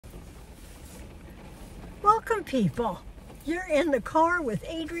Welcome, people. You're in the car with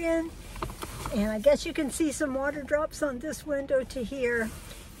Adrian, and I guess you can see some water drops on this window to here.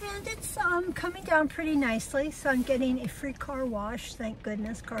 And it's coming down pretty nicely, so I'm getting a free car wash. Thank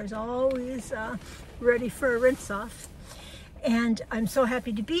goodness. Car's always ready for a rinse off. And I'm so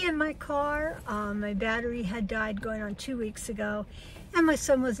happy to be in my car. My battery had died going on 2 weeks ago, and my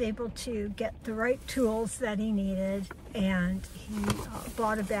son was able to get the right tools that he needed, and he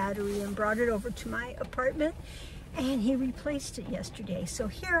bought a battery and brought it over to my apartment, and he replaced it yesterday. So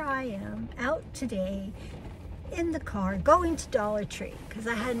here I am out today in the car going to Dollar Tree, because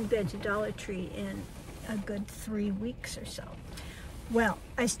I hadn't been to Dollar Tree in a good 3 weeks or so. Well,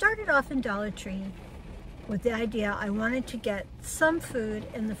 I started off in Dollar Tree with the idea I wanted to get some food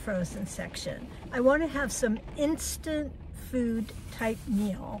in the frozen section. I want to have some instant food type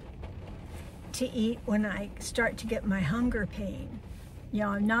meal to eat when I start to get my hunger pain. You know,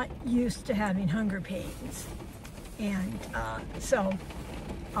 I'm not used to having hunger pains. And so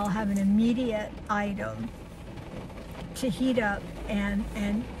I'll have an immediate item to heat up and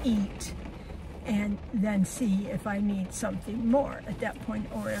eat, and then see if I need something more at that point,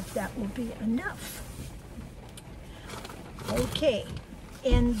 or if that will be enough. Okay,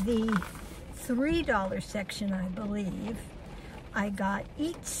 in the $3 section, I believe, I got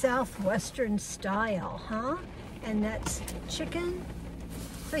Eat Southwestern Style, and that's chicken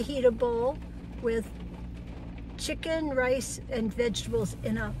fajita bowl with chicken, rice, and vegetables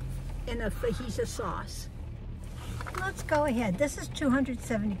in a fajita sauce. Let's go ahead. This is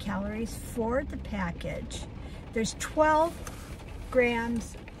 270 calories for the package. There's 12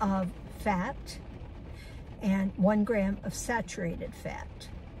 grams of fat and 1 gram of saturated fat.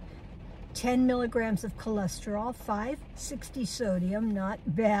 10 milligrams of cholesterol, 560 sodium, not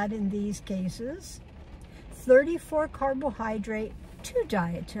bad in these cases. 34 carbohydrate, 2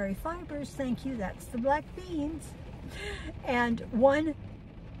 dietary fibers, thank you, that's the black beans. And 1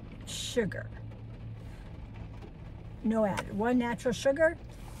 sugar. No added. 1 natural sugar,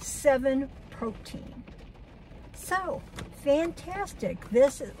 7 protein. So, fantastic.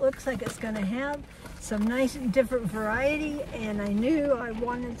 This, it looks like it's going to have some nice different variety, and I knew I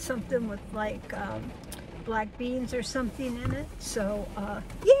wanted something with like black beans or something in it. So,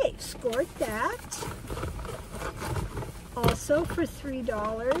 yay, scored that. Also for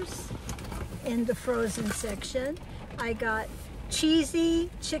 $3 in the frozen section, I got cheesy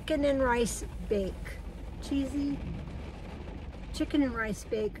chicken and rice bake. Cheesy chicken and rice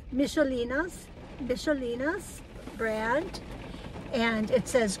bake, Michelina's brand, and it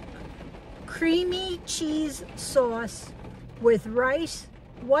says creamy cheese sauce with rice,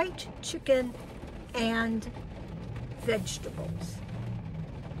 white chicken, and vegetables.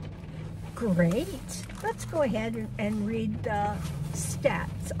 Great. Let's go ahead and read the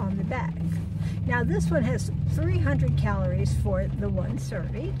stats on the back. Now this one has 300 calories for the 1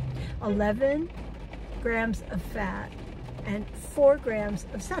 serving, 11 grams of fat, and 4 grams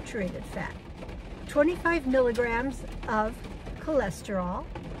of saturated fat, 25 milligrams of cholesterol,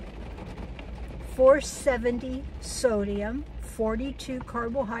 470 sodium, 42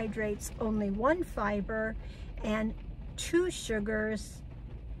 carbohydrates, only 1 fiber, and 2 sugars,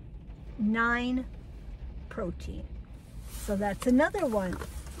 9 protein. So that's another one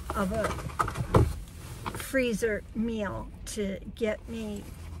of a freezer meal to get me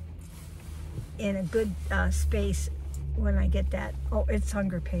in a good space when I get that. Oh, it's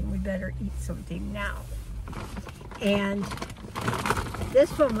hunger pain. We better eat something now. And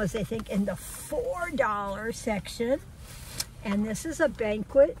this one was, I think, in the $4 section. And this is a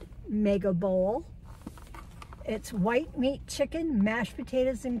banquet mega bowl. It's white meat chicken, mashed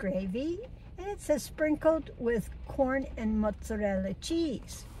potatoes, and gravy. And it says sprinkled with corn and mozzarella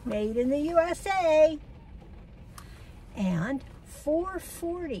cheese. Made in the USA. And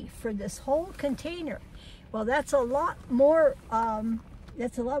 $4.40 for this whole container. Well, that's a lot more.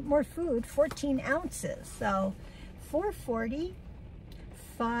 That's a lot more food. 14 ounces. So, $4.40,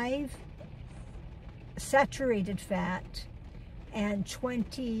 5 saturated fat, and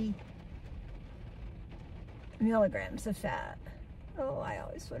 20 milligrams of fat. Oh, I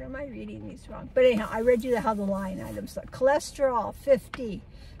always wonder, am I reading these wrong? But anyhow, I read you how the line items are. Cholesterol, 50.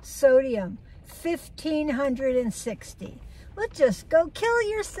 Sodium, 1,560. Let's just go kill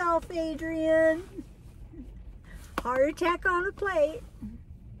yourself, Adrian. Heart attack on a plate.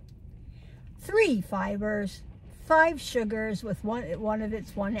 3 fibers, 5 sugars with one of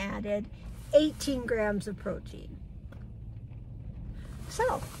its 1 added, 18 grams of protein.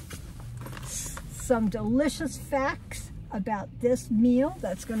 So, some delicious facts about this meal.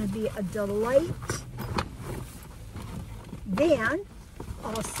 That's going to be a delight. Then,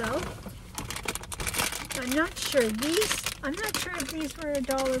 also, I'm not sure if these were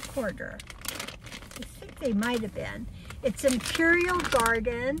 $1.25. I think they might have been. It's Imperial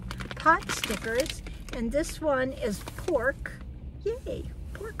Garden pot stickers, and this one is pork. Yay,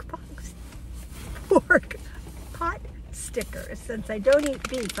 pork pots. Pork pot stickers. Since I don't eat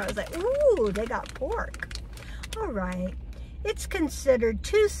beef, I was like, ooh, they got pork. All right. It's considered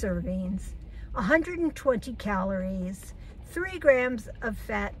 2 servings, 120 calories, 3 grams of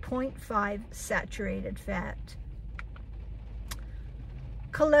fat, 0.5 saturated fat.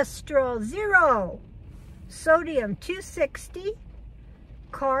 Cholesterol 0, sodium 260,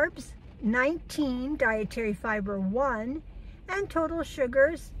 carbs 19, dietary fiber 1, and total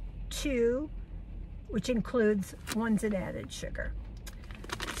sugars 2, which includes one's an added sugar.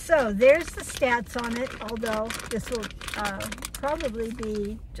 So there's the stats on it, although this will probably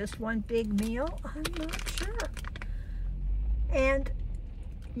be just one big meal. I'm not sure. And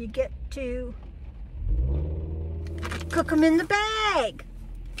you get to cook them in the bag.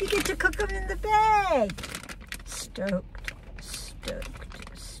 You get to cook them in the bag. Stoked,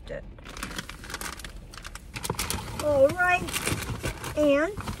 stoked, stoked. All right.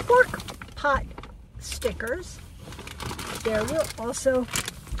 And pork pot stickers. There were also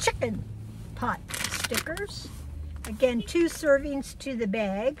chicken pot stickers. Again, 2 servings to the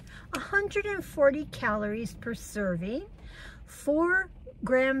bag, 140 calories per serving, 4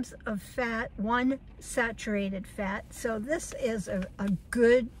 grams of fat, 1 saturated fat. So this is a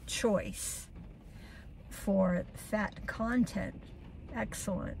good choice for fat content.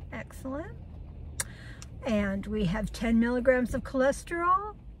 Excellent, excellent. And we have 10 milligrams of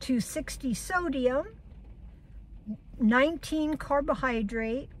cholesterol, 260 sodium, 19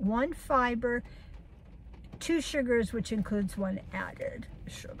 carbohydrate, 1 fiber, 2 sugars, which includes 1 added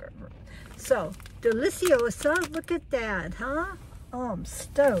sugar. So, deliciosa, look at that, huh? Oh, I'm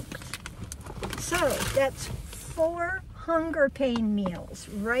stoked. So, that's 4 hunger pain meals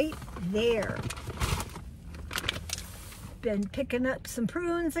right there. Been picking up some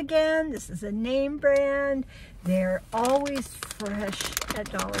prunes again. This is a name brand. They're always fresh at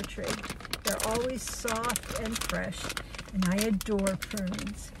Dollar Tree. They're always soft and fresh, and I adore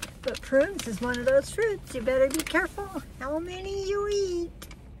prunes. But prunes is one of those fruits. You better be careful how many you eat.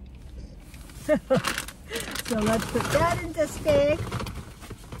 So let's put that in this bag.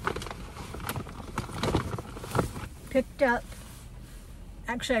 I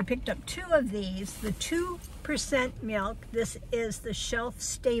picked up 2 of these, the 2% milk. This is the shelf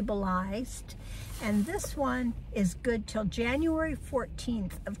stabilized. And this one is good till January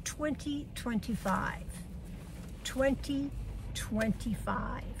 14th of 2025.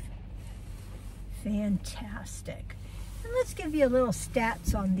 2025. Fantastic. And let's give you a little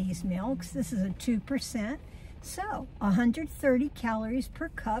stats on these milks. This is a 2%. So 130 calories per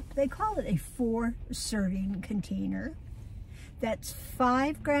cup. They call it a 4 serving container. That's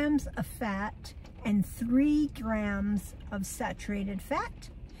 5 grams of fat and 3 grams of saturated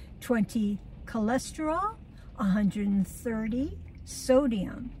fat. 20 cholesterol, 130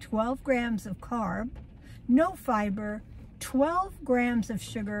 sodium, 12 grams of carb, no fiber, 12 grams of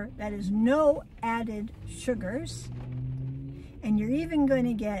sugar, that is no added sugars. And you're even going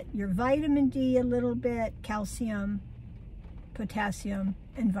to get your vitamin D a little bit, calcium, potassium,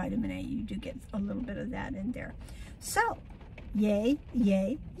 and vitamin A. You do get a little bit of that in there. So, yay,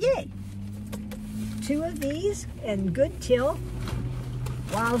 yay, yay. 2 of these and good till,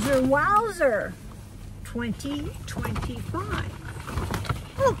 wowzer, wowzer,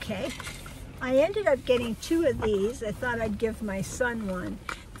 2025. Okay. I ended up getting 2 of these. I thought I'd give my son one.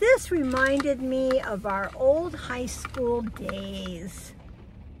 This reminded me of our old high school days.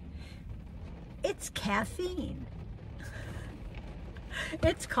 It's caffeine.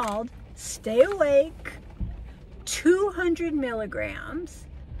 It's called Stay Awake, 200 milligrams,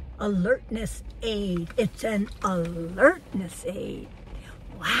 alertness aid. It's an alertness aid.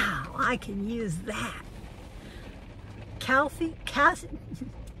 Wow, I can use that.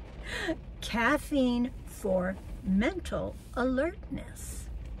 Caffeine for mental alertness.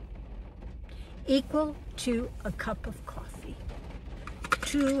 Equal to a cup of coffee.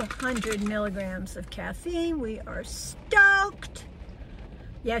 200 milligrams of caffeine. We are stoked.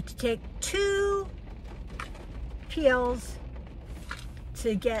 You have to take 2 pills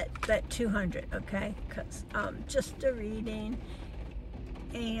to get that 200, okay? Because just a reading.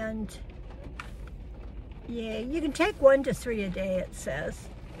 And yeah, you can take 1 to 3 a day, it says.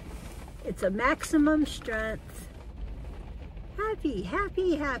 It's a maximum strength. Happy,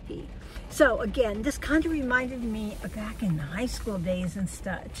 happy, happy. So again, this kind of reminded me of back in the high school days and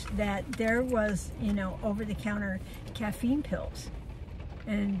such, that there was, you know, over-the-counter caffeine pills.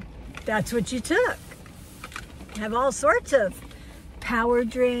 And that's what you took. have all sorts of power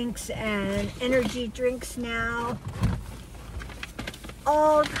drinks and energy drinks now.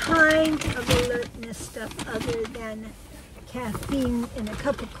 All kinds of alertness stuff other than caffeine in a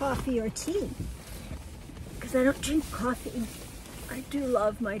cup of coffee or tea. Because I don't drink coffee. I do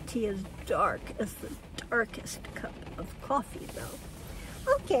love my tea as dark as the darkest cup of coffee though.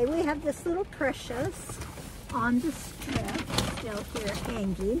 Okay, we have this little Precious on the strip still here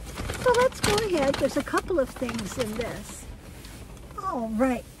hanging. So let's go ahead. There's a couple of things in this. All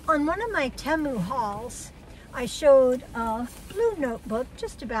right, on one of my Temu hauls, I showed a blue notebook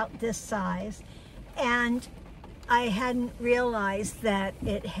just about this size, and I hadn't realized that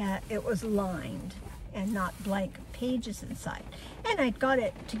it was lined and not blank pages inside. And I got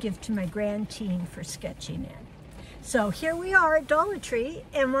it to give to my grandteen for sketching in. So here we are at Dollar Tree,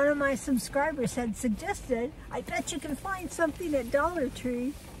 and one of my subscribers had suggested, I bet you can find something at Dollar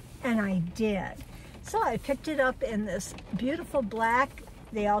Tree, and I did. So I picked it up in this beautiful black.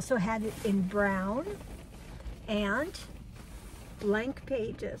 They also had it in brown and blank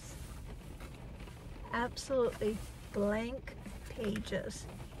pages. Absolutely blank pages,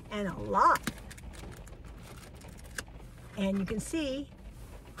 and a lot. And you can see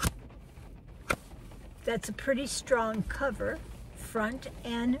that's a pretty strong cover, front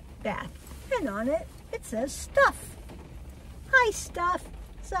and back. And on it, it says Stuff. Hi, Stuff.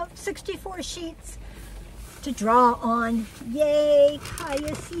 So 64 sheets to draw on. Yay,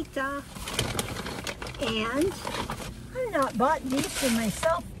 Kayasita. And I've not bought these for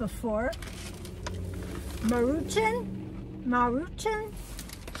myself before. Maruchan?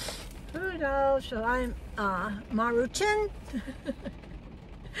 Who knows? So I'm Maruchan.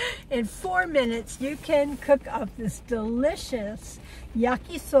 In 4 minutes, you can cook up this delicious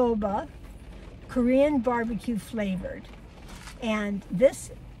yakisoba, Korean barbecue flavored. And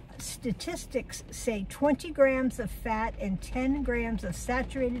this statistics say 20 grams of fat and 10 grams of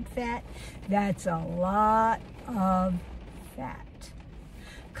saturated fat. That's a lot of fat.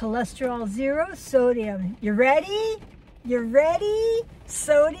 Cholesterol 0, sodium. You ready? You ready?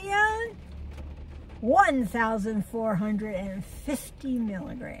 Sodium 1,450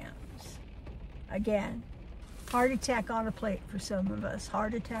 milligrams. Again, heart attack on a plate for some of us.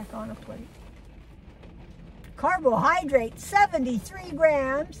 Heart attack on a plate. Carbohydrate 73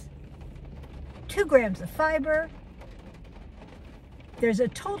 grams. 2 grams of fiber. There's a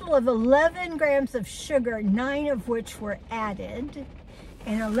total of 11 grams of sugar, 9 of which were added,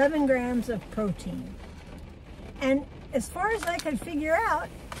 and 11 grams of protein. And as far as I can figure out,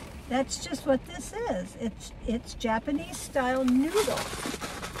 that's just what this is. It's Japanese style noodles.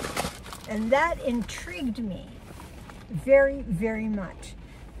 And that intrigued me very, very much.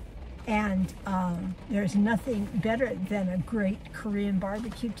 And there's nothing better than a great Korean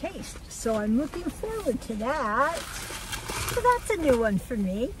barbecue taste. So I'm looking forward to that. So that's a new one for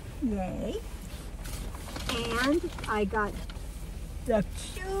me. Yay. And I got the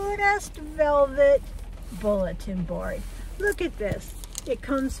cutest velvet bulletin board. Look at this. It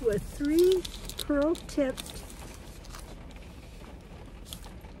comes with 3 pearl-tipped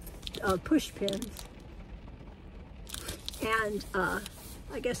push pins and I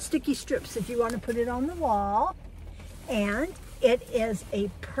guess sticky strips if you want to put it on the wall. And it is a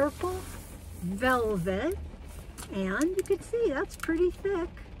purple velvet, and you can see that's pretty thick.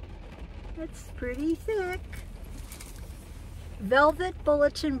 It's pretty thick. Velvet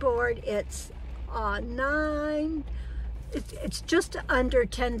bulletin board. It's it's just under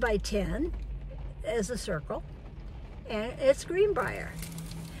 10 by 10 as a circle, and it's greenbrier.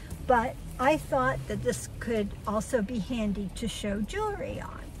 But I thought that this could also be handy to show jewelry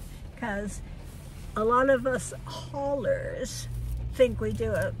on, because a lot of us haulers think we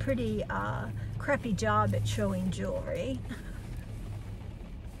do a pretty crappy job at showing jewelry.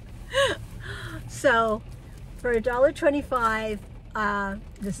 So for $1.25,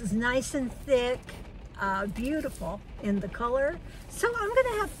 this is nice and thick, beautiful in the color. So I'm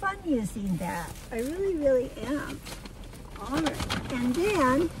gonna have fun using that. I really, really am. All right, and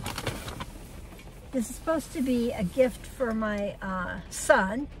then this is supposed to be a gift for my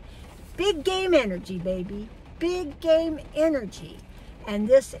son. Big game energy, baby. Big game energy. And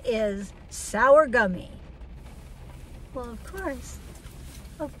this is sour gummy. Well, of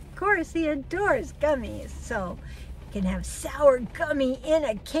course he adores gummies. So you can have sour gummy in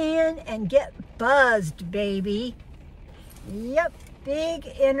a can and get buzzed, baby. Yep, big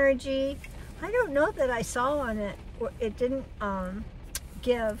energy. I don't know that I saw on it. It didn't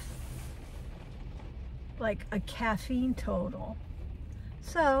give like a caffeine total.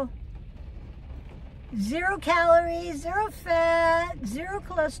 So 0 calories, 0 fat, 0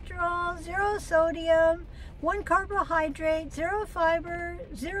 cholesterol, 0 sodium, 1 carbohydrate, 0 fiber,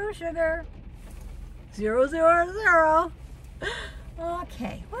 0 sugar, 0, 0, 0.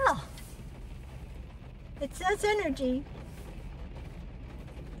 Okay, well, it says energy.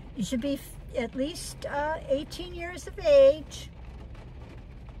 You should be at least 18 years of age.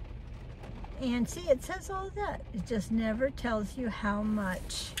 And see, it says all that. It just never tells you how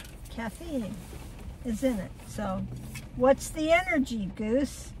much caffeine is in it. So, what's the energy,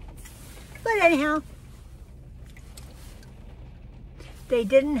 Goose? But anyhow, they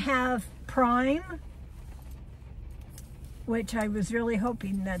didn't have Prime, which I was really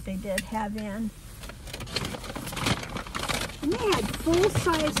hoping that they did have in. And they had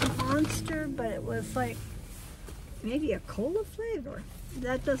full-size Monster, but it was like maybe a cola flavor.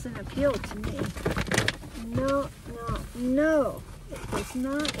 That doesn't appeal to me. No, no, no. It does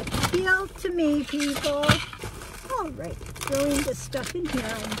not appeal to me, people. All right, throwing the stuff in here.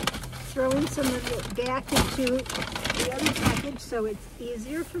 I'm throwing some of it back into the other package so it's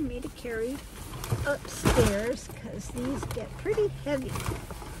easier for me to carry upstairs because these get pretty heavy.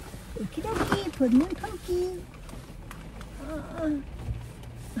 Okie dokie, put them in pokey.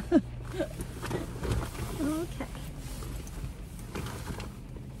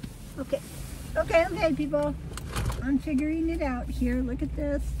 Okay, people. I'm figuring it out here. Look at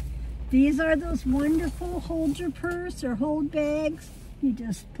this. These are those wonderful hold your purse or hold bags. You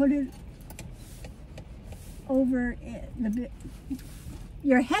just put it over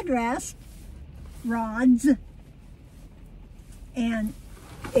your headrest rods, and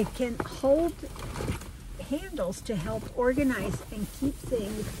it can hold handles to help organize and keep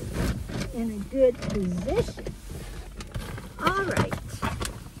things in a good position. All right,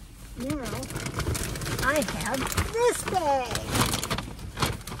 now I have this bag.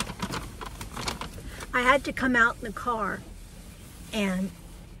 I had to come out in the car and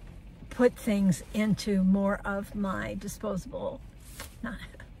put things into more of my disposable,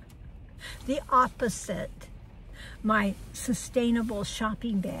 the opposite, my sustainable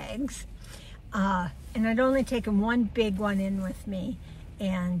shopping bags. And I'd only taken one big one in with me,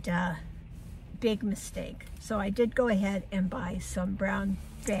 and big mistake. So I did go ahead and buy some brown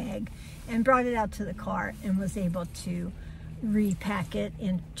bag and brought it out to the car and was able to repack it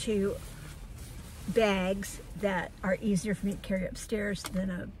into bags that are easier for me to carry upstairs than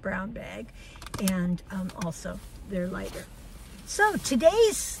a brown bag, and also they're lighter. So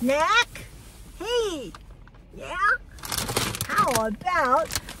today's snack, hey, yeah, how about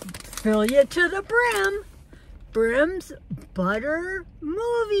fill you to the brim, Brim's Butter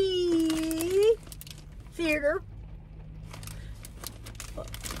Movie Theater.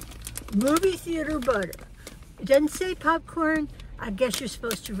 Movie theater butter. It doesn't say popcorn. I guess you're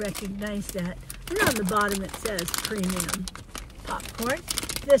supposed to recognize that. And on the bottom it says premium popcorn.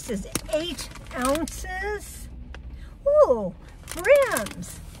 This is 8 ounces. Ooh,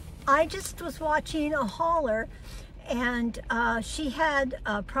 Brim's. I just was watching a hauler, and she had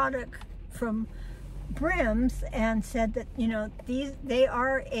a product from Brim's and said that, you know, they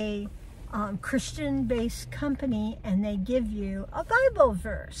are a Christian-based company, and they give you a Bible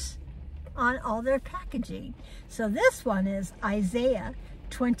verse on all their packaging. So this one is Isaiah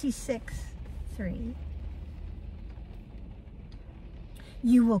 26:3.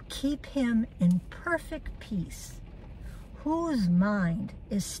 You will keep him in perfect peace, whose mind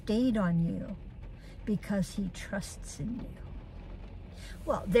is stayed on you because he trusts in you.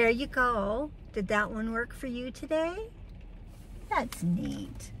 Well, there you go. Did that one work for you today? That's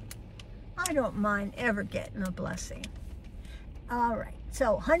neat. I don't mind ever getting a blessing. All right,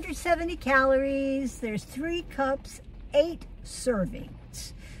 so 170 calories. There's 3 cups, 8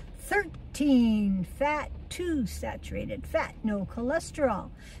 servings, 13 fat, 2 saturated fat, no cholesterol,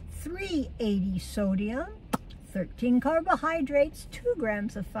 380 sodium, 13 carbohydrates, 2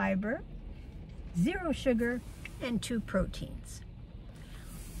 grams of fiber, 0 sugar, and 2 proteins.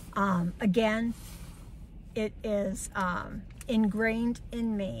 Again, it is ingrained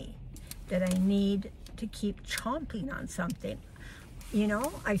in me that I need to keep chomping on something. You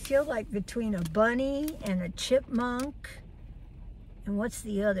know, I feel like between a bunny and a chipmunk, and what's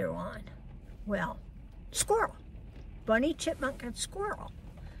the other one? Well, squirrel. Bunny, chipmunk, and squirrel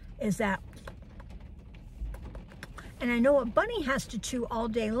is that. And I know a bunny has to chew all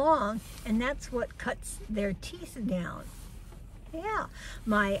day long, and that's what cuts their teeth down. Yeah,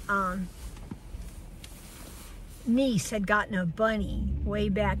 my niece had gotten a bunny way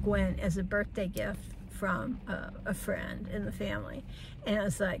back when as a birthday gift from a friend in the family. And I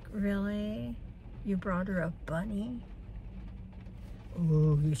was like, really? You brought her a bunny?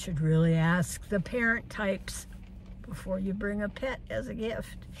 Oh, you should really ask the parent types before you bring a pet as a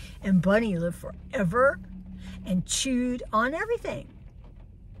gift. And Bunny lived forever and chewed on everything.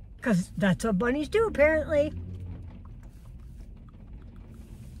 Because that's what bunnies do, apparently.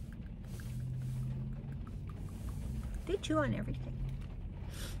 They chew on everything.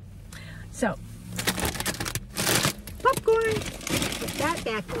 So, popcorn. Put that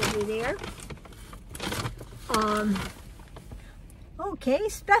back over there. Okay,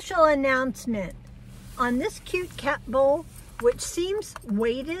 special announcement. On this cute cat bowl, which seems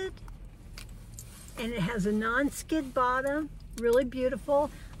weighted, and it has a non-skid bottom, really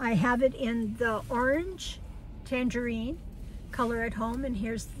beautiful. I have it in the orange tangerine color at home, and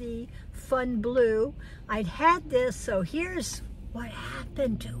here's the fun blue. I'd had this, so here's what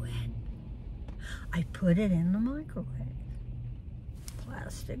happened to it. I put it in the microwave.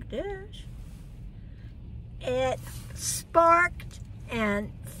 Plastic dish. It sparked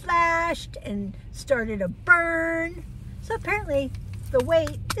and flashed and started to burn. So apparently the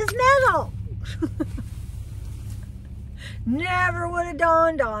weight is metal. Never would have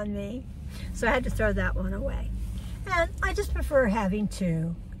dawned on me. So I had to throw that one away. And I just prefer having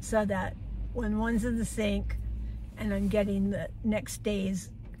two, so that when one's in the sink and I'm getting the next day's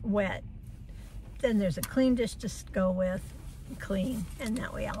wet, then there's a clean dish to go with, clean, and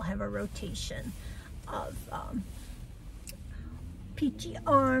that way I'll have a rotation of peachy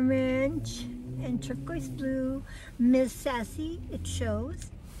orange and turquoise blue. Miss Sassy, it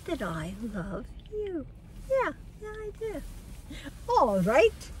shows that I love you. Yeah, I do. All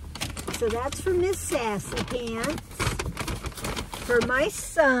right, so that's for Miss Sassy Pants. For my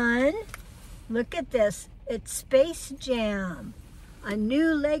son, look at this. It's Space Jam, a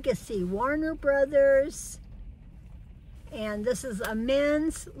new legacy, Warner Brothers. And this is a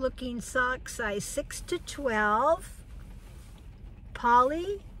men's looking sock, size 6 to 12.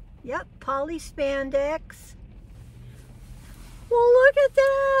 Poly, yep, poly spandex. Well, look at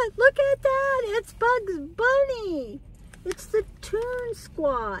that, look at that. It's Bugs Bunny. It's the Toon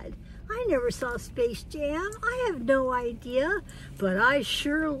Squad. I never saw Space Jam. I have no idea, but I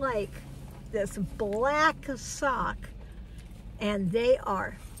sure like this black sock. And they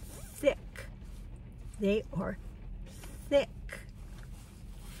are thick. They are thick.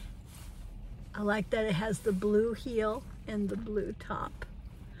 I like that it has the blue heel and the blue top.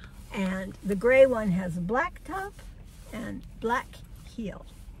 And the gray one has a black top and black heel.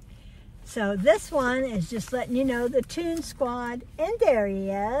 So this one is just letting you know the Toon Squad. And there he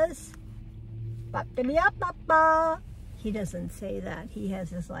is. He doesn't say that. He has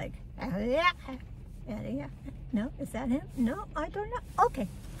this like, no, is that him? No, I don't know. Okay,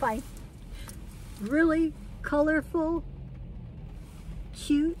 fine. Really colorful,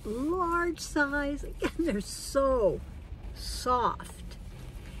 cute, large size. Again, they're so soft.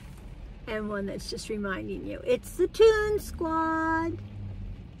 And one that's just reminding you, it's the Toon Squad.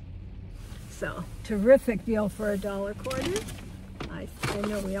 So, terrific deal for $1.25. I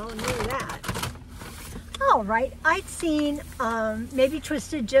know we all know that. All right, I'd seen maybe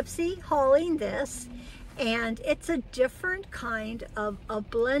Twisted Gypsy hauling this, and it's a different kind of a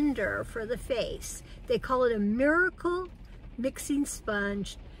blender for the face. They call it a miracle mixing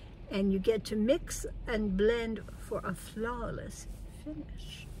sponge, and you get to mix and blend for a flawless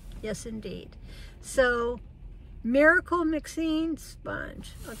finish. Yes, indeed. So, miracle mixing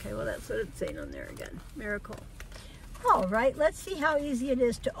sponge. Okay, well, that's what it's saying on there again. Miracle. All right, let's see how easy it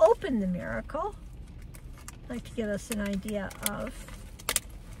is to open the Miracle. I'd like to give us an idea of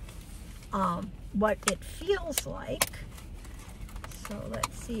what it feels like. So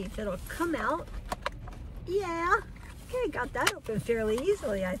let's see if it'll come out. Yeah, okay, got that open fairly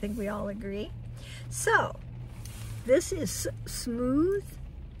easily. I think we all agree. So this is smooth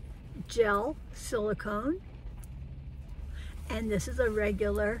gel silicone, and this is a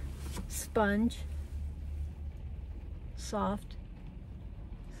regular sponge, soft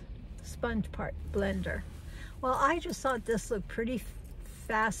sponge part blender. Well, I just thought this looked pretty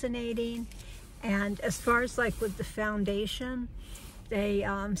fascinating. And as far as like with the foundation, they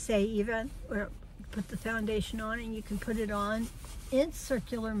say even put the foundation on and you can put it on in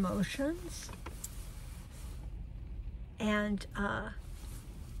circular motions. And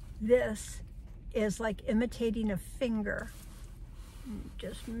this is like imitating a finger.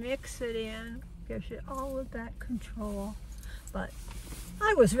 Just mix it in, gives you all of that control. But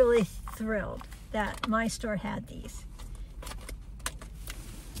I was really thrilled that my store had these.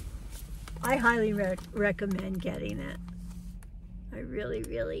 I highly recommend getting it. I really,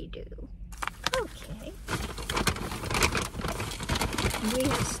 really do. Okay. We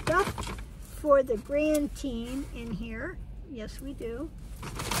have stuff for the grandteen in here. Yes, we do.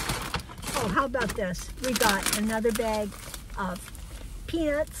 Oh, how about this? We got another bag of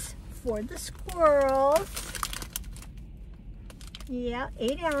peanuts for the squirrels. Yeah,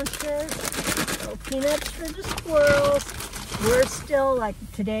 8 ounces. So peanuts for the squirrels. We're still, like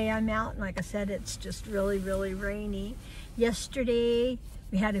today I'm out, and like I said, it's just really, really rainy. Yesterday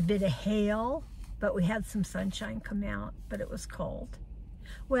we had a bit of hail, but we had some sunshine come out, but it was cold.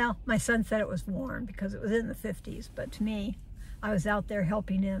 Well, my son said it was warm because it was in the 50s, but to me, I was out there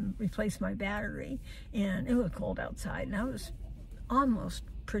helping him replace my battery, and it was cold outside, and I was almost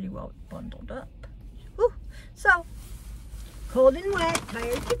pretty well bundled up. Whew. So, cold and wet,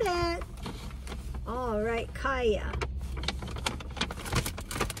 tired to bed. All right, Kaya.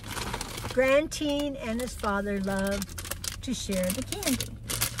 Grandteen and his father love to share the candy.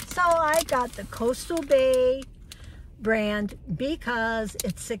 So I got the Coastal Bay brand because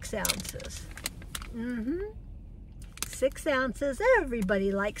it's 6 ounces. 6 ounces.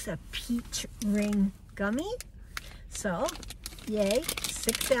 Everybody likes a peach ring gummy. So, yay,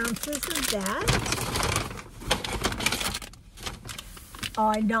 6 ounces of that. Oh,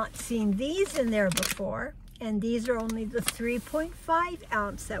 I've not seen these in there before. And these are only the 3.5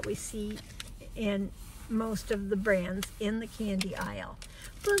 ounce that we see in most of the brands in the candy aisle.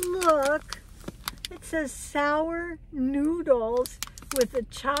 But look, it says sour noodles with the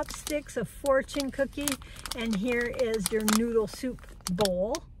chopsticks of fortune cookie. And here is your noodle soup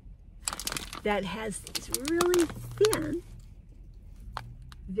bowl that has these really thin,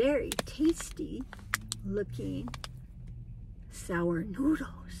 very tasty looking sour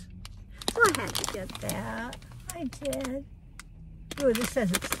noodles. So I had to get that. I did. Ooh, this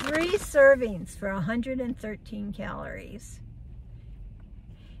says it's 3 servings for 113 calories.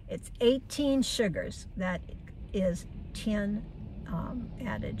 It's 18 sugars. That is 10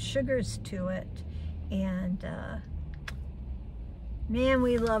 added sugars to it. And man,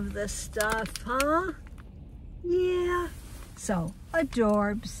 we love this stuff, huh? Yeah. So,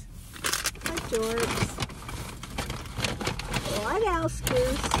 adorbs. Adorbs. What else,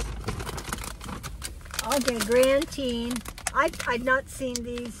 Goose? Okay, grandteen. I'd not seen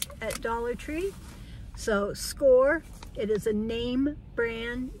these at Dollar Tree. So, Score. It is a name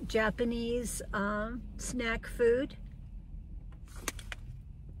brand Japanese snack food.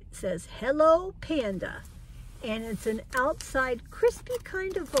 It says Hello Panda. And it's an outside crispy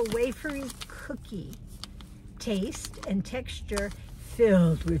kind of a wafery cookie taste and texture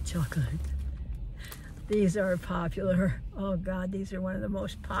filled with chocolate. These are popular. Oh God, these are one of the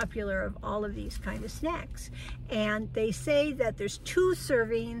most popular of all of these kind of snacks. And they say that there's 2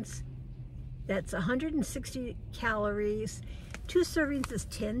 servings. That's 160 calories. 2 servings is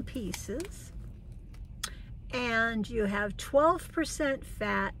 10 pieces. And you have 12%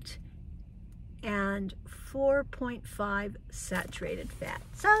 fat and 4.5 saturated fat.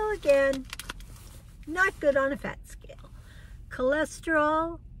 So again, not good on a fat scale.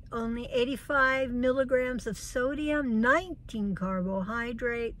 Cholesterol, only 85 milligrams of sodium, 19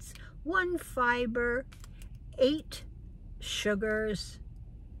 carbohydrates, 1 fiber, 8 sugars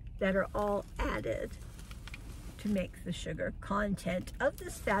that are all added to make the sugar content of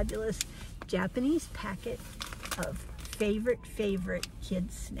this fabulous Japanese packet of favorite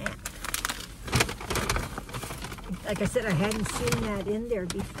kid snack. Like I said, I hadn't seen that in there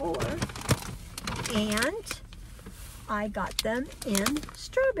before. And I got them in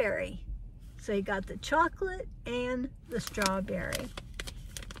strawberry. So you got the chocolate and the strawberry.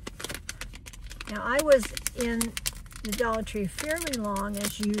 Now I was in the Dollar Tree fairly long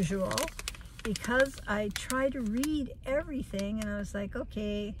as usual because I try to read everything, and I was like,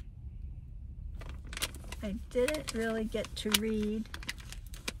 okay, I didn't really get to read.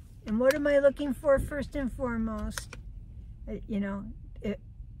 And what am I looking for first and foremost? You know,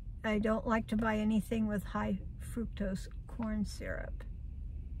 I don't like to buy anything with high fructose corn syrup.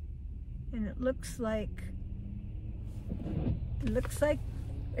 And it looks like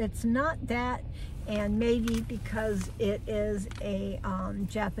it's not that, and maybe because it is a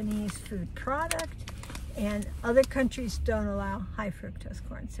Japanese food product, and other countries don't allow high fructose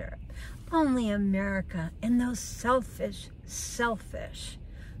corn syrup. Only America and those selfish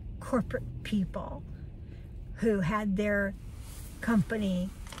corporate people who had their company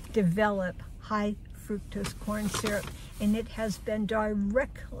develop high fructose corn syrup, and it has been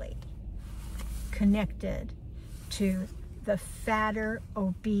directly connected to the fatter,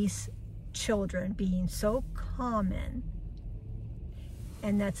 obese children being so common,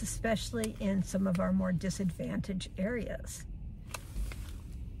 and that's especially in some of our more disadvantaged areas.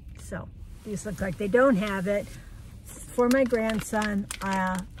 So these look like they don't have it. For my grandson,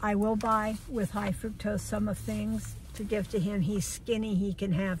 I will buy with high fructose some of things to give to him. He's skinny, he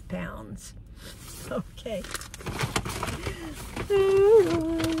can have pounds. Okay.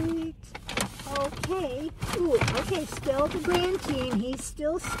 Alright. Okay. Ooh, okay, still the grandteen. He's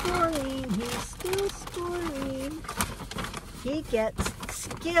still scoring. He's still scoring. He gets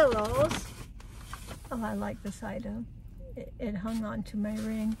Skittles. Oh, I like this item. It hung on to my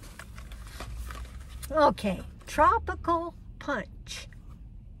ring. Okay, Tropical Punch.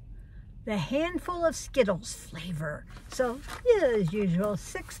 The handful of Skittles flavor. So, yeah, as usual,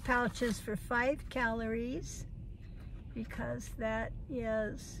 6 pouches for 5 calories, because that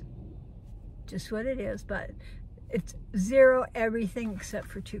is just what it is, but it's 0 everything except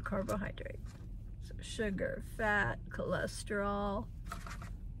for 2 carbohydrates. So sugar, fat, cholesterol.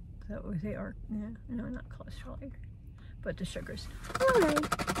 Is that what they are? Yeah, no, not cholesterol, but the sugars. All right.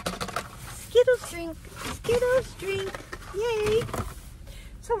 Skittles drink. Skittles drink. Yay.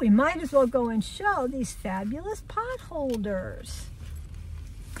 So we might as well go and show these fabulous pot holders.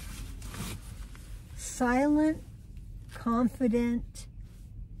 Silent, confident,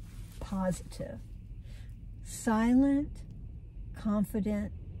 positive. Silent,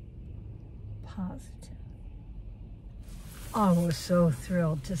 confident, positive. I was so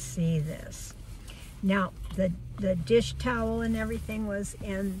thrilled to see this. Now, the dish towel and everything was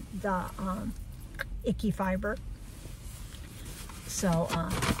in the icky fiber. So,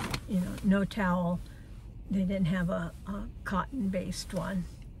 you know, no towel. They didn't have a cotton-based one.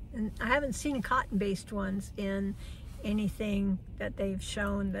 And I haven't seen cotton-based ones in anything that they've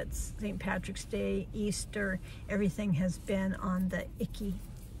shown that's St. Patrick's Day, Easter. Everything has been on the icky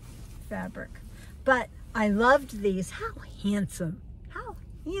fabric. But I loved these. How handsome. How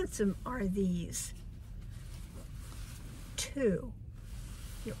handsome are these? 2.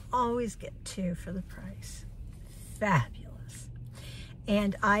 You always get 2 for the price. Fabulous.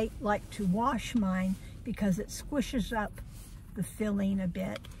 And I like to wash mine because it squishes up the filling a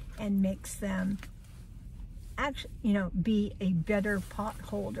bit and makes them actually, you know, be a better pot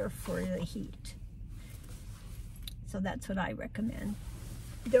holder for the heat. So that's what I recommend.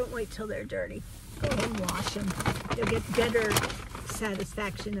 Don't wait till they're dirty. Go ahead and wash them. You'll get better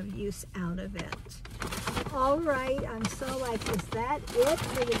satisfaction of use out of it. All right, I'm so like, is that it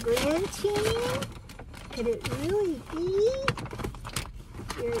for the grandteen? Could it really be?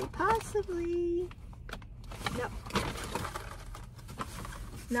 Very possibly. No.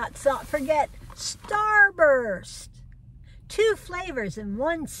 Not forget Starburst. 2 flavors in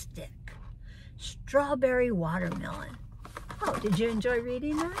 1 stick. Strawberry watermelon. Oh, did you enjoy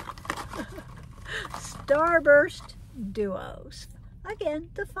reading that? Starburst Duos. Again,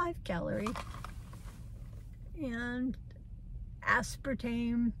 the 5 calorie. And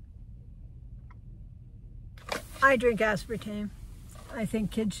aspartame. I drink aspartame. I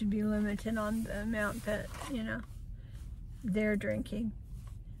think kids should be limited on the amount that, you know, they're drinking.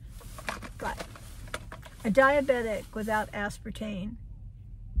 But a diabetic without aspartame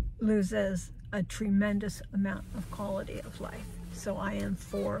loses a tremendous amount of quality of life. So I am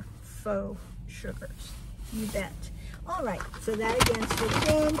for faux sugars. You bet. All right, so that against the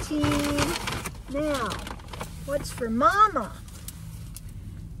grandteen. Now, what's for Mama?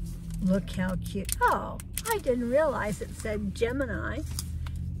 Look how cute. Oh, I didn't realize it said Gemini,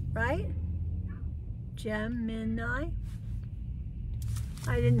 right? Gemini.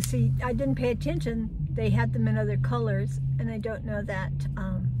 I didn't pay attention. They had them in other colors, and I don't know that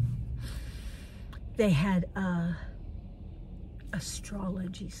they had a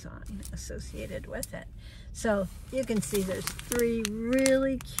astrology sign associated with it. So you can see there's 3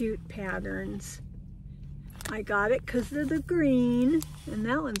 really cute patterns. I got it because of the green, and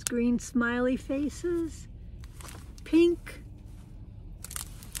that one's green smiley faces, pink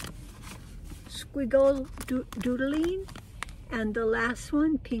squiggle doodling, and the last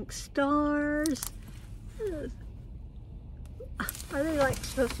one, pink stars. Are they like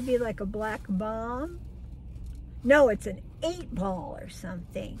supposed to be like a black bomb? No, it's an 8-ball or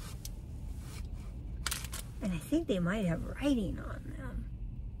something. And I think they might have writing on them.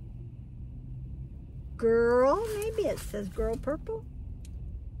 Girl, maybe it says girl purple.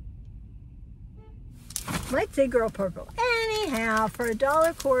 Might say girl purple. Anyhow, for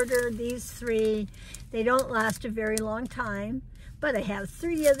 $1.25, these 3, they don't last a very long time, but I have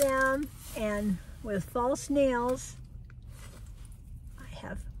 3 of them, and with false nails, I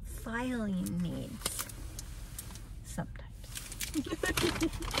have filing needs sometimes.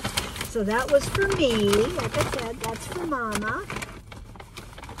 So that was for me. Like I said, that's for Mama.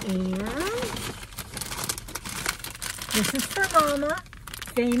 And this is for Mama.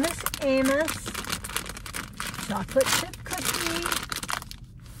 Famous Amos chocolate chip cookie.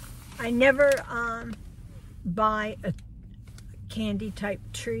 I never buy a candy type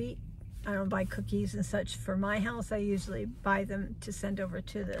treat. I don't buy cookies and such for my house. I usually buy them to send over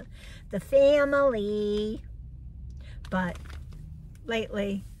to the family. But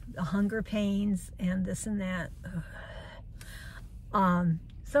lately, the hunger pains and this and that.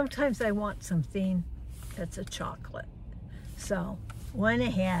 Sometimes I want something that's a chocolate. So went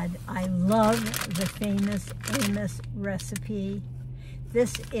ahead. I love the famous Amos recipe.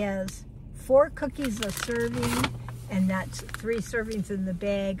 This is 4 cookies a serving, and that's 3 servings in the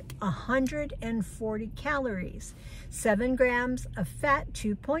bag, 140 calories, 7 grams of fat,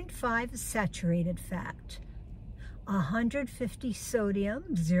 2.5 saturated fat, 150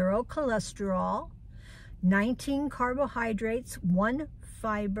 sodium, 0 cholesterol, 19 carbohydrates, 1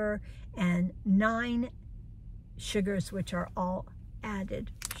 fiber, and 9 sugars, which are all added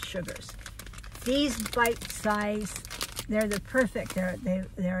sugars. These bite-size, they're the perfect.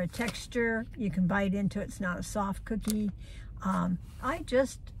 They're a texture. You can bite into it. It's not a soft cookie. I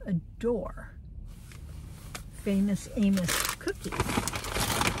just adore famous Amos cookies.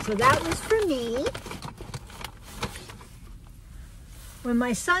 So that was for me. When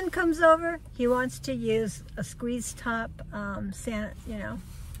my son comes over, he wants to use a squeeze top,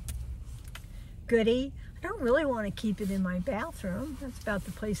 goodie. I don't really want to keep it in my bathroom. That's about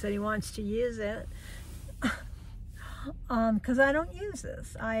the place that he wants to use it. Because I don't use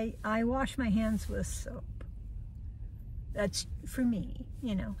this. I wash my hands with soap. That's for me,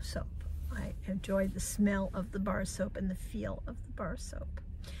 soap. I enjoy the smell of the bar soap and the feel of the bar soap.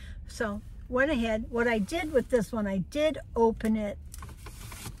 So went ahead. What I did with this one, I did open it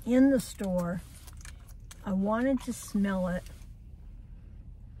in the store. I wanted to smell it.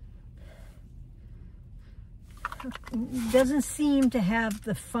 It doesn't seem to have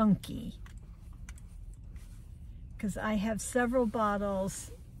the funky, because I have several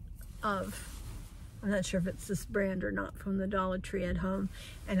bottles of, I'm not sure if it's this brand or not, from the Dollar Tree at home,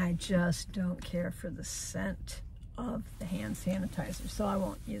 and I just don't care for the scent of the hand sanitizer, so I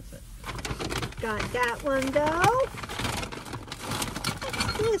won't use it. Got that one though.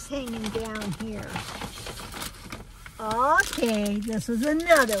 What's this hanging down here? Okay, this was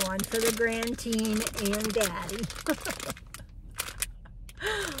another one for the grandteen and daddy.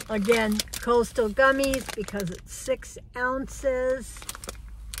 Again, Coastal Gummies, because it's 6 ounces.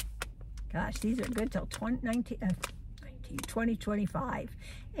 Gosh, these are good till 2025.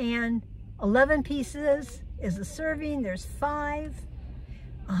 And 11 pieces is a serving. There's 5.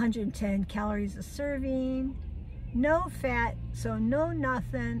 110 calories a serving. No fat, so no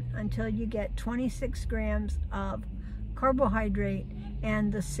nothing until you get 26 grams of carbohydrate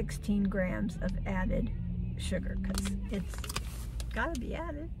and the 16 grams of added sugar, because it's gotta be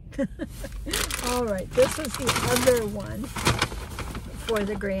added. All right, this was the other one for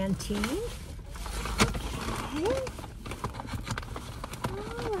the grandteen. Okay.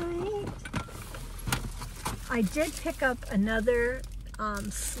 All right. I did pick up another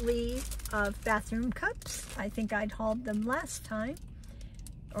sleeve of bathroom cups. I think I'd hauled them last time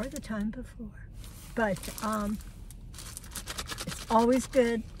or the time before. But it's always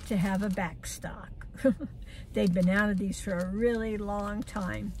good to have a back stock. They'd been out of these for a really long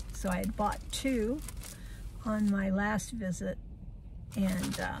time. So I had bought 2 on my last visit,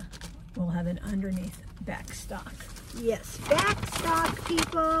 and we'll have an underneath back stock. Yes, back stock,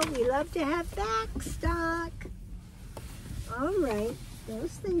 people. We love to have back stock. All right,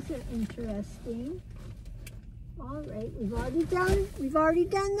 those things are interesting. All right, we've already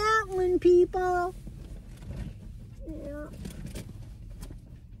done that one, people. Yeah.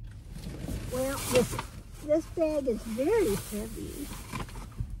 Well, this bag is very heavy.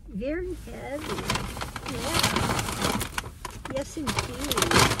 Very heavy. Yeah. Yes, indeed.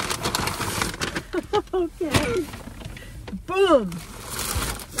 Okay. Boom.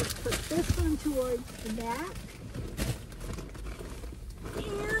 Let's put this one towards the back.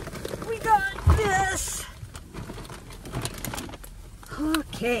 And we got this.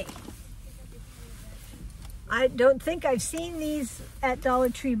 Okay. I don't think I've seen these at Dollar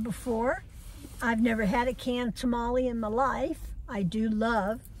Tree before. I've never had a canned tamale in my life. I do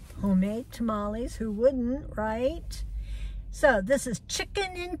love homemade tamales. Who wouldn't, right? So this is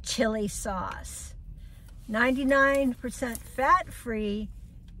chicken and chili sauce. 99% fat-free.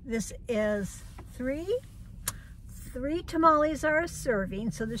 This is 3 tamales are a serving.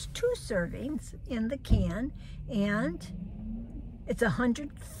 So there's 2 servings in the can. And it's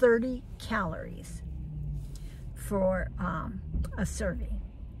 130 calories for a serving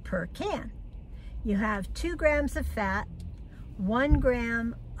per can. You have 2 grams of fat, 1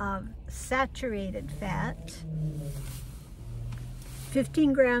 gram of saturated fat,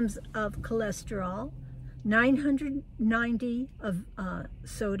 15 grams of cholesterol, 990 of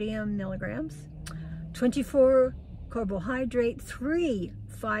sodium milligrams, 24 carbohydrate, 3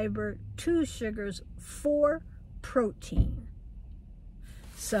 fiber, 2 sugars, 4 protein.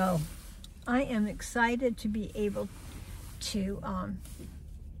 So I am excited to be able to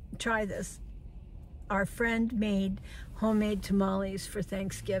try this. Our friend made homemade tamales for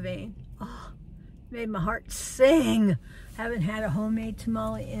Thanksgiving. Oh, made my heart sing. Haven't had a homemade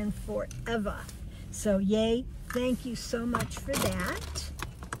tamale in forever. So yay, thank you so much for that.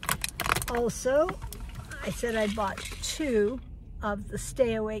 Also, I said I bought 2 of the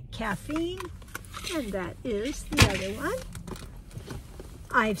Stay Awake caffeine, and that is the other one.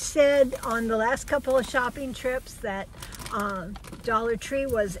 I've said on the last couple of shopping trips that Dollar Tree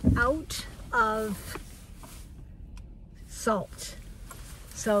was out of salt.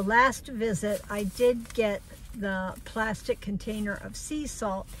 So last visit I did get the plastic container of sea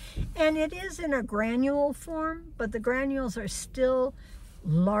salt, and it is in a granule form, but the granules are still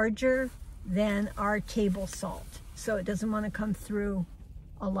larger than our table salt. So it doesn't want to come through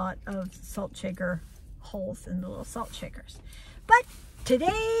a lot of salt shaker holes in the little salt shakers. But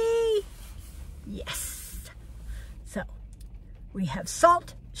today, yes. So we have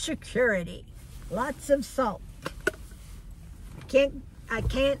salt security. Lots of salt. I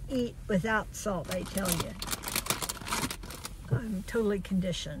can't eat without salt, I tell you. I'm totally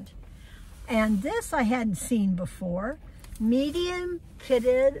conditioned. And this I hadn't seen before. Medium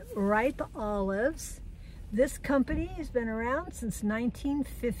pitted ripe olives. This company has been around since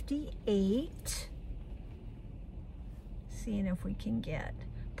 1958. Seeing if we can get.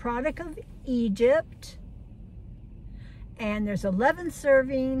 Product of Egypt. And there's 11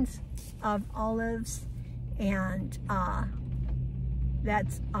 servings of olives, and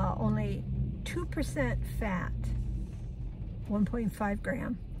that's only 2% fat, 1.5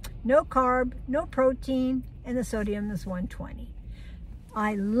 gram. No carb, no protein, and the sodium is 120.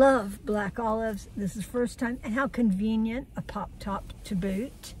 I love black olives. This is the first time, and how convenient, a pop top to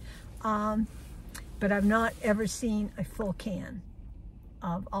boot. But I've not ever seen a full can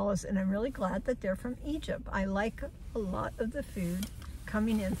of olives, and I'm really glad that they're from Egypt. I like a lot of the food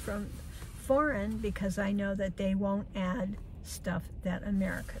coming in from foreign because I know that they won't add stuff that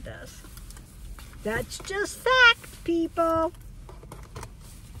America does. That's just fact, people.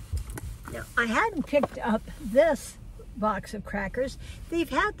 Now, I hadn't picked up this box of crackers. They've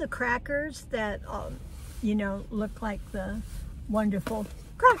had the crackers that, you know, look like the wonderful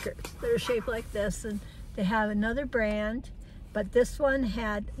crackers that are shaped like this, and they have another brand, but this one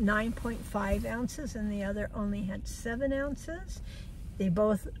had 9.5 ounces and the other only had 7 ounces. They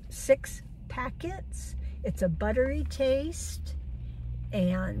both 6 packets. It's a buttery taste,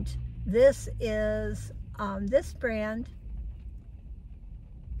 and this is this brand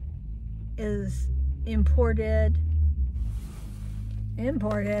is imported,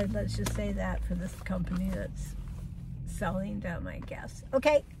 let's just say that, for this company that's selling them, I guess.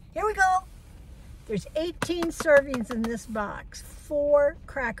 Okay, here we go. There's 18 servings in this box. 4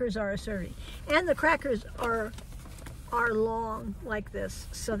 crackers are a serving, and the crackers are long like this,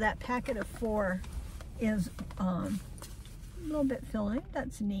 so that packet of 4 is a little bit filling.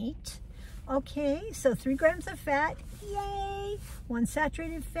 That's neat. Okay, so 3 grams of fat, yay! 1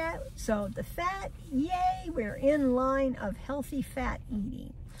 saturated fat, so the fat, yay! We're in line of healthy fat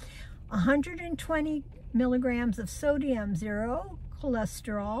eating. 120 milligrams of sodium, 0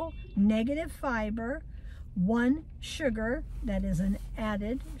 cholesterol, negative fiber, 1 sugar, that is an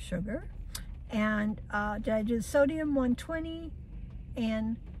added sugar, and did I do sodium 120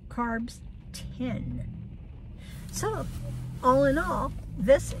 and carbs 10. So all in all,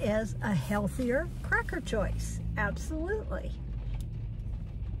 this is a healthier cracker choice. Absolutely.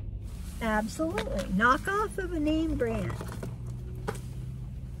 Absolutely. Knockoff of a name brand.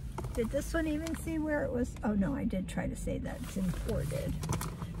 Did this one even see where it was? Oh no, I did try to say that it's imported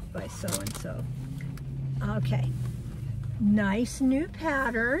by so-and-so. Okay. Nice new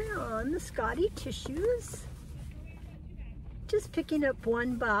pattern on the Scotty tissues. Just picking up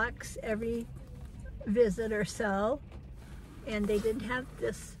 1 box every visit or so. And they didn't have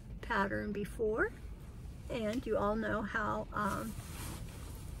this pattern before. And you all know how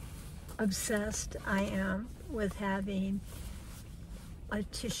obsessed I am with having a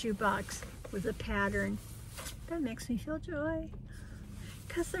tissue box with a pattern. That makes me feel joy,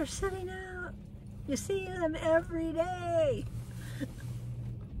 because they're sitting out. You see them every day.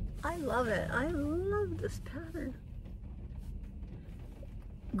 I love it. I love this pattern.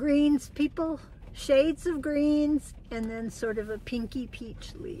 Greens, people, shades of greens, and then sort of a pinky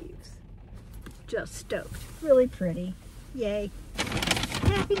peach leaves. Just stoked. Really pretty. Yay.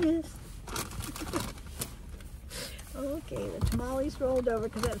 Happiness. Okay, the tamales rolled over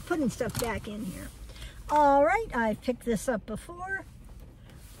because I was putting stuff back in here. All right, I picked this up before.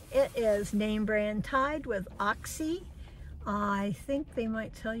 It is name brand Tide with Oxy. I think they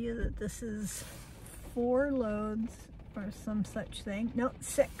might tell you that this is 4 loads or some such thing. No,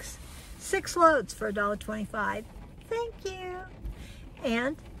 6. 6 loads for $1.25. Thank you.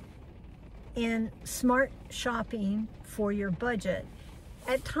 And in smart shopping for your budget,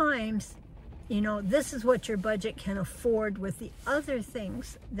 at times, you know, this is what your budget can afford with the other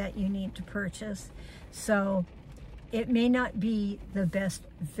things that you need to purchase. So it may not be the best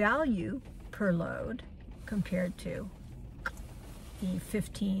value per load compared to the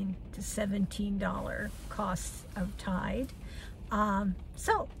 $15 to $17 costs of Tide.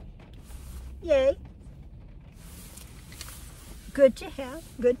 So, yay. Good to have,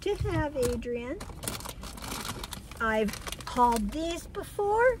 Adrian. I've hauled these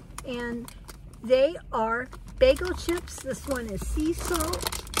before, and they are bagel chips. This one is sea salt,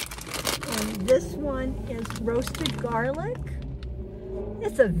 and this one is roasted garlic.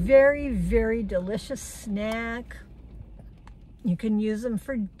 It's a very, very delicious snack. You can use them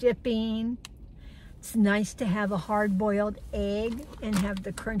for dipping. It's nice to have a hard-boiled egg and have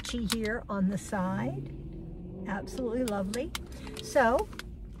the crunchy here on the side. Absolutely lovely. So,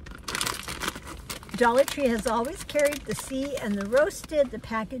 Dollar Tree has always carried the sea and the roasted. The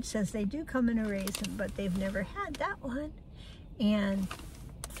package says they do come in a raisin, but they've never had that one. And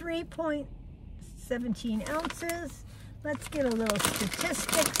 3.17 ounces. Let's get a little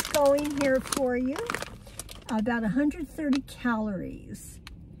statistics going here for you. About 130 calories.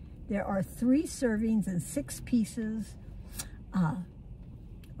 There are 3 servings and 6 pieces are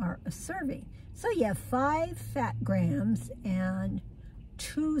a serving. So you have 5 fat grams and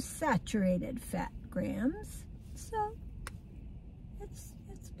 2 saturated fat grams. So it's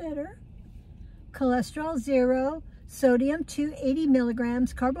better. Cholesterol 0, sodium 280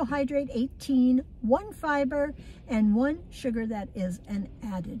 milligrams, carbohydrate 18, 1 fiber, and 1 sugar that is an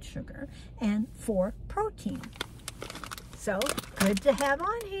added sugar, and 4 protein. So good to have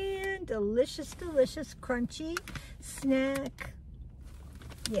on hand. Delicious, delicious, crunchy snack.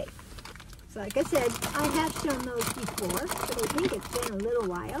 Yay. So like I said, I have shown those before, but I think it's been a little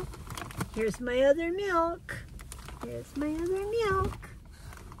while. Here's my other milk. Here's my other milk.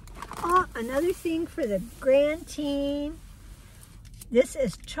 Oh, another thing for the grandteen. This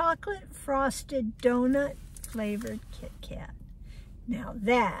is chocolate frosted donut flavored Kit Kat. Now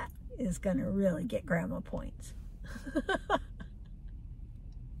that is gonna really get grandma points.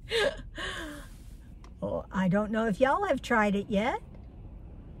 Oh, I don't know if y'all have tried it yet,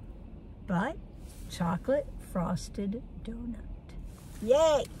 but chocolate frosted donut.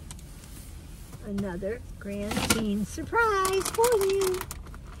 Yay! Another grandteen surprise for you.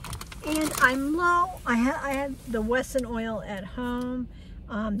 And I'm low. I have the Wesson oil at home.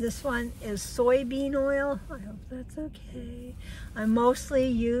 This one is soybean oil. I hope that's okay. I mostly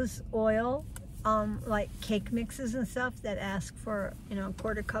use oil, like cake mixes and stuff that ask for, you know, a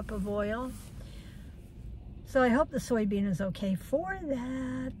 1/4 cup of oil. So I hope the soybean is okay for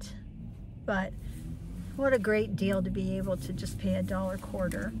that. But what a great deal to be able to just pay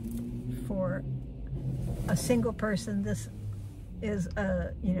 $1.25 for a single person. This is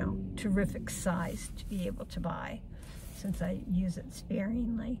a, you know, terrific size to be able to buy since I use it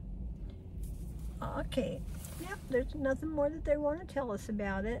sparingly. Okay, yep, there's nothing more that they want to tell us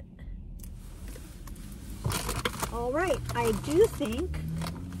about it. All right, I do think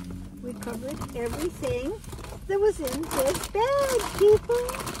we covered everything that was in this bag, people.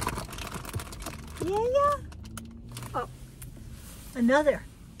 Yeah. Oh, another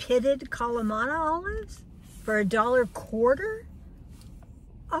pitted Kalamata olives for $1.25.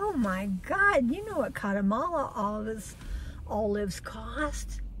 Oh my God, you know what Kalamata olives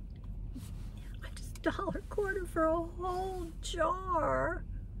cost? Just $1.25 for a whole jar.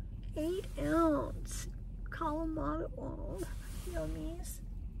 8 ounce Kalamata olive. Yummies.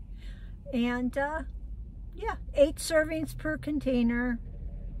 And yeah, 8 servings per container.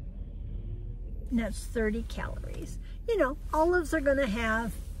 And that's 30 calories. You know, olives are gonna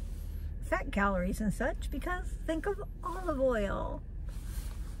have fat calories and such because think of olive oil.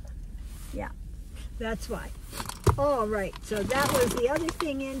 Yeah, that's why. All right, so that was the other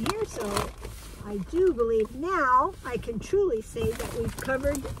thing in here. So I do believe now I can truly say that we've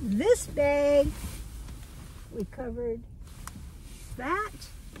covered this bag. We covered that.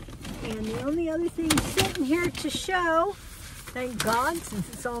 And the only other thing sitting here to show, thank God, since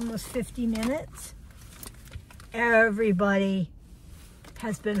it's almost 50 minutes, everybody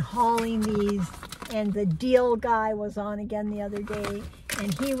has been hauling these. And the deal guy was on again the other day,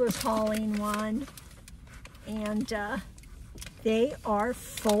 and he was hauling one. And they are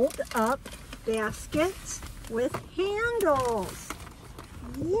fold-up baskets with handles.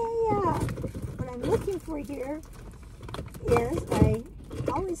 Yeah! What I'm looking for here is I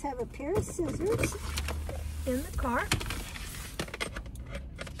always have a pair of scissors in the car.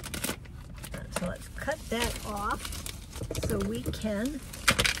 So let's cut that off so we can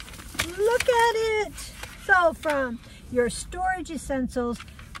look at it. So from your Storage Essentials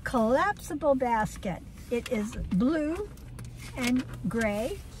collapsible basket, it is blue and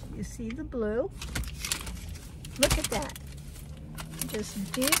gray. You see the blue. Look at that.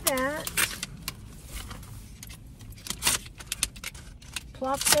 Just do that.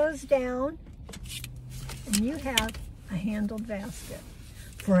 Plop those down, and you have a handled basket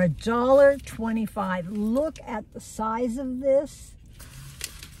for $1.25. Look at the size of this.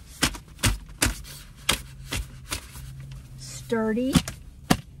 Sturdy,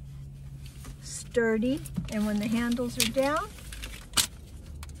 sturdy, and when the handles are down,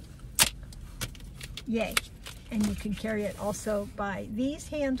 yay. And you can carry it also by these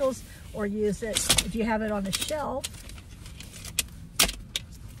handles or use it if you have it on a shelf.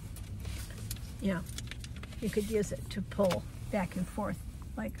 You know, you could use it to pull back and forth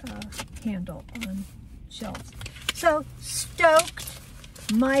like a handle on shelves. So stoked.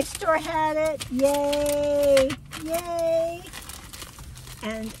 My store had it. Yay! Yay!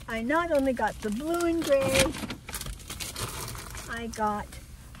 And I not only got the blue and gray, I got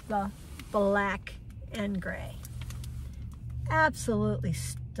the black and gray. Absolutely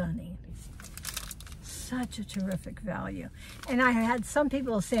stunning. Such a terrific value. And I had some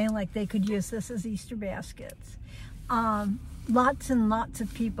people saying like they could use this as Easter baskets. Lots and lots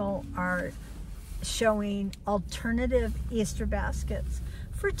of people are showing alternative Easter baskets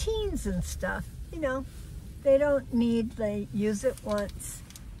for teens and stuff. You know, they don't need the use it once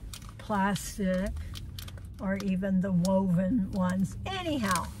plastic or even the woven ones.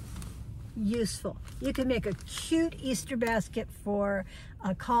 Anyhow, useful. You can make a cute Easter basket for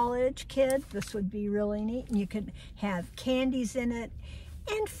a college kid. This would be really neat. And you could have candies in it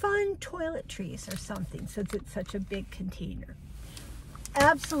and fun toiletries or something since it's such a big container.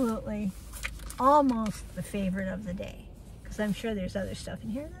 Absolutely almost the favorite of the day, because I'm sure there's other stuff in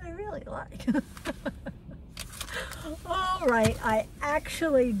here that I really like. All right, I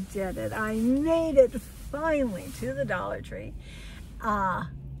actually did it. I made it finally to the Dollar Tree.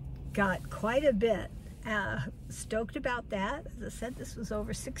 Got quite a bit. Stoked about that. As I said, this was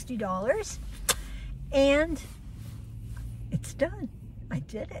over $60. And it's done. I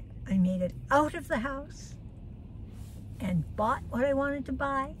did it. I made it out of the house and bought what I wanted to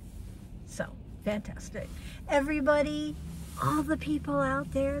buy. So, fantastic. Everybody, all the people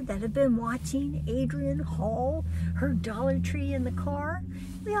out there that have been watching Adrienne haul her Dollar Tree in the car,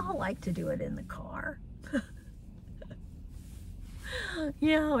 we all like to do it in the car.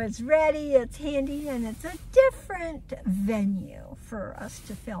 You know, it's ready, it's handy, and it's a different venue for us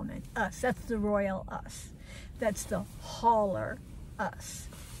to film in. Us, that's the royal us. That's the hauler us.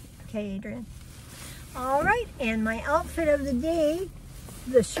 Okay, Adrienne? All right, and my outfit of the day,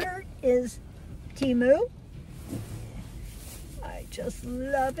 the shirt is Temu. I just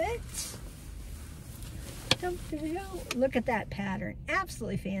love it. Look at that pattern.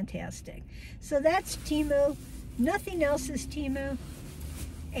 Absolutely fantastic. So that's Temu. Nothing else is Temu.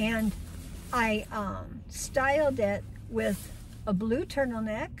 And I styled it with a blue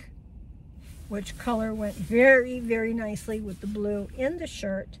turtleneck, which color went very, very nicely with the blue in the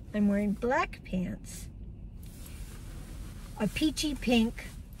shirt. I'm wearing black pants, a peachy pink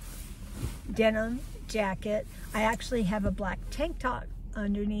denim jacket. I actually have a black tank top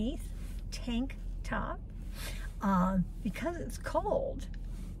underneath, because it's cold.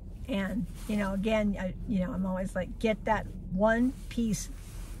 And, you know, again, I'm always like, get that one piece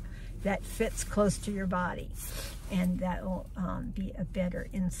that fits close to your body. And that will be a better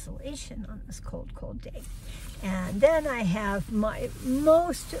insulation on this cold, cold day. And then I have my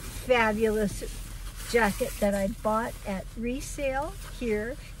most fabulous jacket that I bought at resale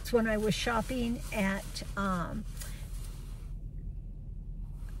here. It's when I was shopping at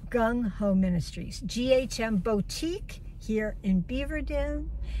Gung Ho Ministries, GHM Boutique here in Beaverton.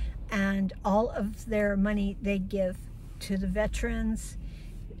 And all of their money they give to the veterans.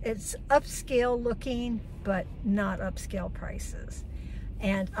 It's upscale looking, but not upscale prices.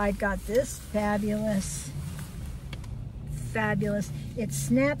 And I got this fabulous, it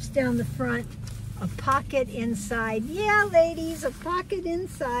snaps down the front, a pocket inside. Yeah, ladies, a pocket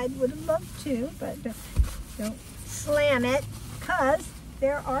inside. Would have loved to, but don't slam it, because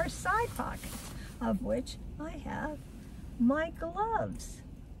there are side pockets, of which I have my gloves.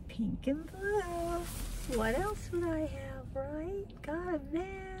 Pink and blue. What else would I have, right? Gotta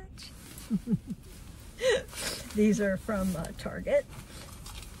match. These are from Target.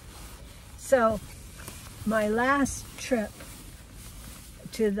 So my last trip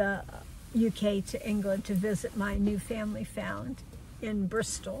to the UK, to England, to visit my new family found in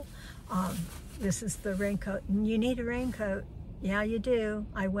Bristol. This is the raincoat, and you need a raincoat. Yeah, you do.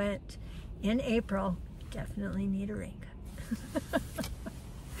 I went in April. Definitely need a raincoat.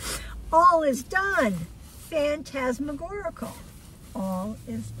 All is done. Phantasmagorical. All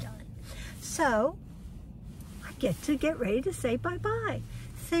is done. So I get ready to say bye-bye.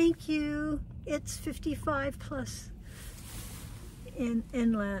 Thank you. It's 55 plus in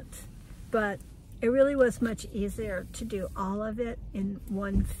length, but it really was much easier to do all of it in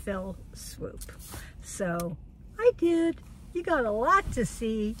one fell swoop. So I did. You got a lot to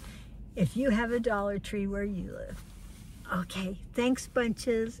see if you have a Dollar Tree where you live. Okay, thanks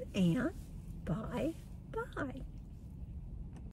bunches, and bye-bye.